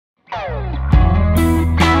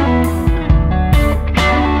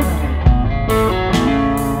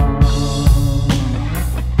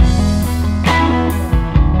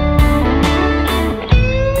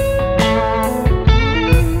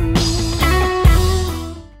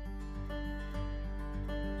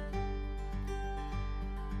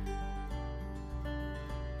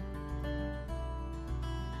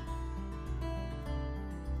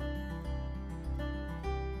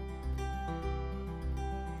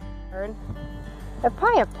A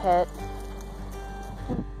fire pit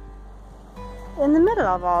in the middle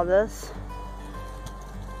of all this.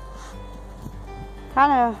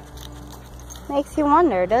 Kind of makes you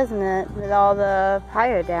wonder, doesn't it, with all the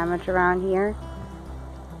fire damage around here.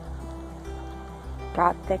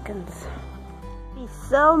 God thickens. It'd be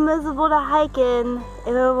so miserable to hike in if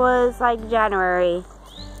it was like January,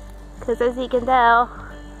 because as you can tell,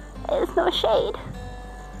 there's no shade.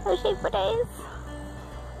 No shade for days.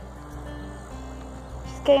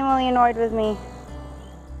 She's getting really annoyed with me.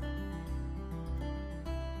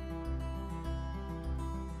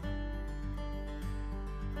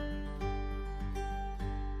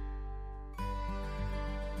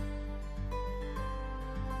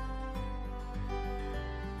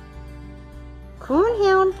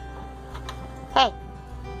 Coonhound. Hey.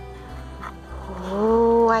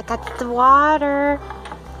 Oh, I got the water.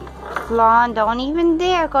 Flonne, don't even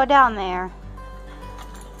dare go down there.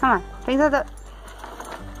 Come on, bring that up.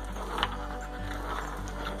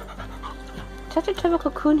 Such a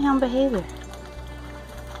typical coonhound behavior.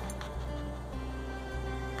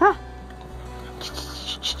 Huh.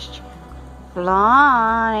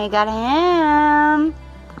 Flonne, I got him.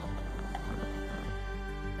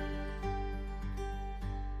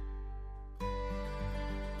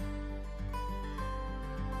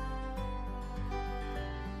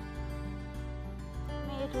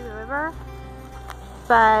 To the river,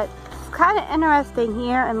 but it's kind of interesting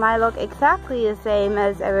here. It might look exactly the same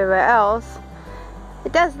as everywhere else.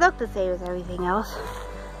 It does look the same as everything else,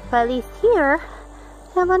 but at least here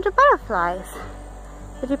I have a bunch of butterflies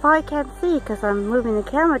that you probably can't see because I'm moving the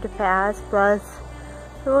camera too fast, plus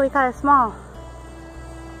they're really kind of small.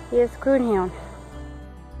 Here's coonhound.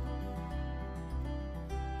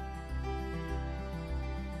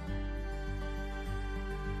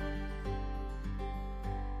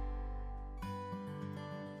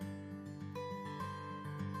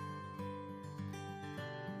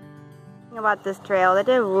 About this trail, they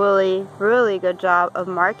did a really good job of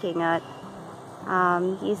marking it.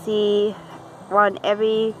 You see one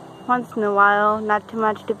every once in a while, not too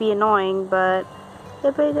much to be annoying, but they did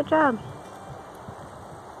a pretty good job.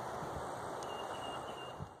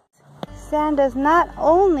 Sand does not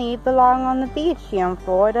only belong on the beach here in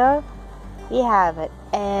Florida, we have it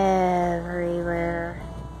everywhere.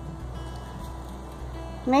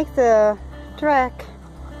 Makes the trek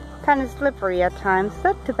kind of slippery at times.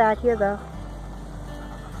 Not too bad here though.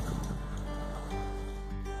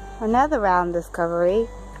 Another round discovery.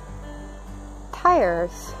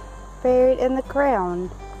 Tires buried in the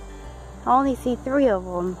ground. I only see 3 of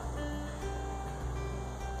them.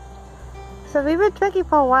 So we've been trekking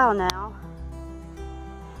for a while now.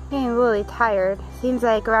 Getting really tired. Seems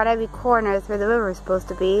like around every corner is where the river is supposed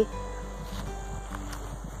to be.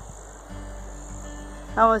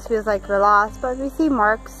 Almost feels like we're lost, but we see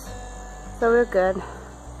marks, so we're good.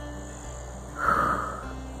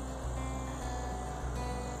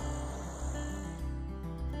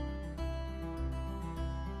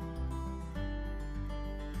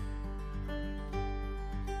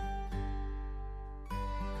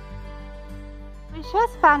 We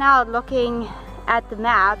just found out, looking at the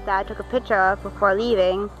map that I took a picture of before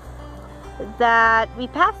leaving, that we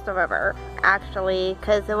passed the river, actually,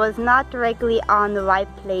 because it was not directly on the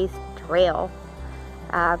right place trail.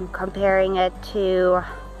 Comparing it to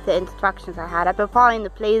the instructions I had. I've been following the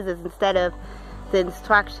places instead of the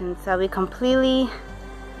instructions, so we completely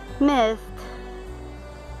missed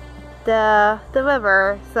the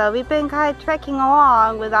river. So we've been kind of trekking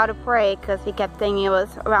along without a break because we kept thinking it was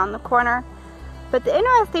around the corner. But the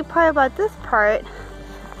interesting part about this part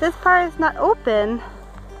is not open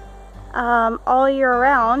all year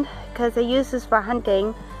round because they use this for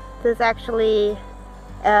hunting. This is actually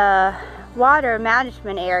water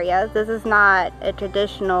management area. This is not a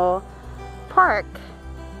traditional park,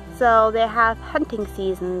 so they have hunting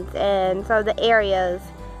seasons, and so the areas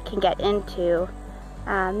can get into.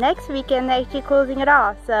 Next weekend they're actually closing it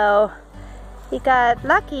off, so we got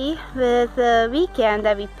lucky with the weekend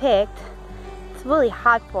that we picked. It's really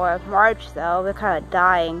hot for March though. We're kind of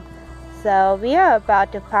dying, so we are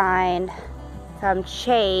about to find some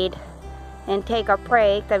shade and take a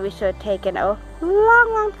break that we should have taken a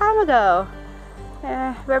long time ago.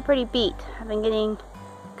 We're pretty beat. I've been getting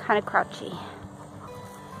kind of crouchy.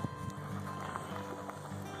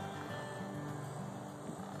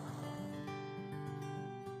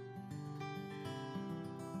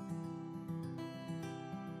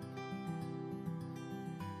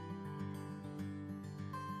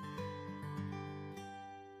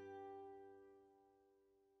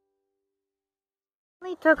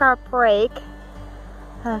 We took our break.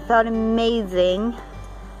 Felt amazing.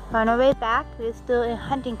 On our way back, we're still in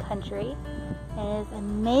hunting country, and it's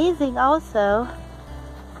amazing also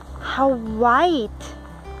how white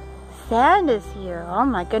sand is here. Oh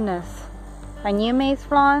my goodness! Aren't you amazed,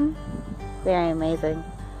 Flonne? Very amazing.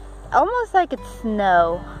 Almost like it's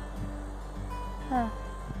snow.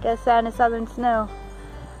 Guess sand is southern snow.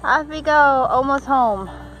 Off we go, almost home.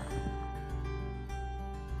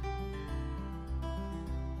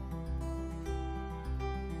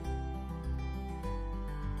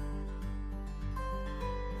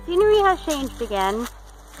 Scenery has changed again,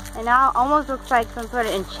 and now it almost looks like some sort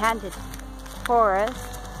of enchanted forest,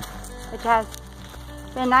 which has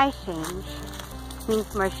been a nice change.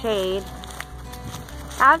 Means more shade.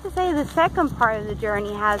 I have to say the second part of the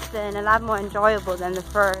journey has been a lot more enjoyable than the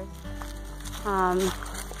first.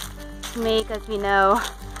 To me, because we know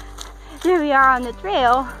here we are on the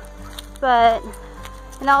trail,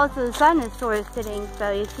 and also the sun is sort of sitting,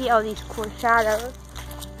 so you see all these cool shadows.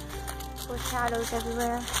 Shadows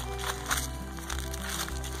everywhere.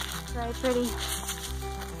 Very pretty.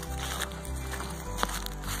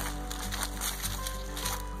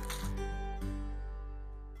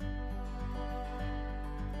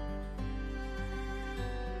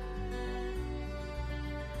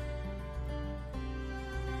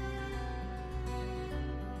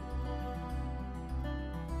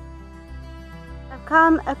 I've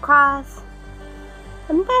come across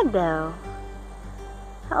a meadow.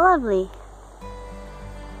 How lovely.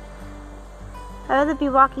 I'd rather be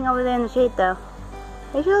walking over there in the shade though.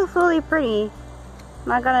 It looks really pretty. I'm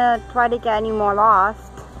not gonna try to get any more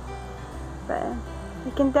lost. But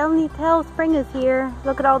you can definitely tell spring is here.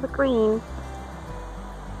 Look at all the green.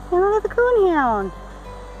 And look at the coonhound.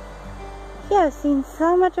 Yeah, I've seen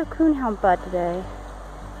so much of coonhound bud today.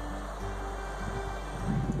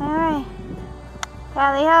 Alright.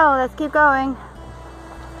 Tally ho, let's keep going.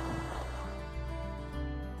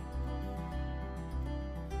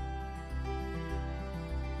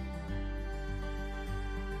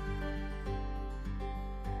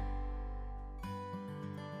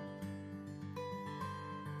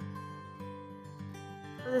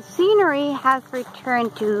 The scenery has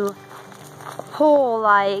returned to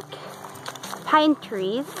whole-like pine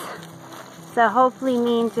trees, so hopefully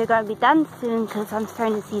means we're going to be done soon because I'm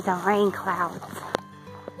starting to see some rain clouds.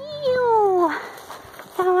 Ew!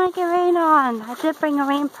 Don't want to get rain on. I did bring a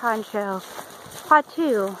rain poncho. Part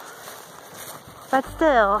 2. But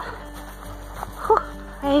still, whew,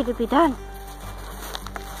 ready to be done.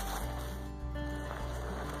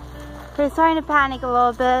 We're starting to panic a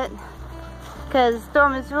little bit, because the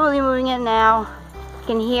storm is really moving in now. You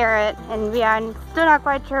can hear it, and we are still not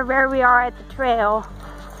quite sure where we are at the trail.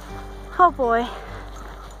 Oh boy.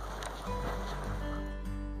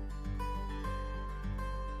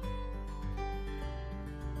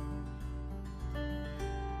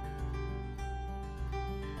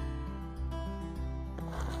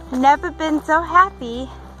 Never been so happy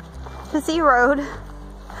to see road.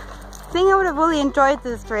 I think I would have really enjoyed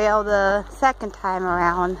this trail the second time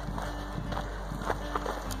around.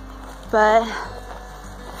 But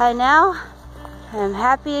right now, I'm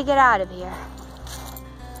happy to get out of here.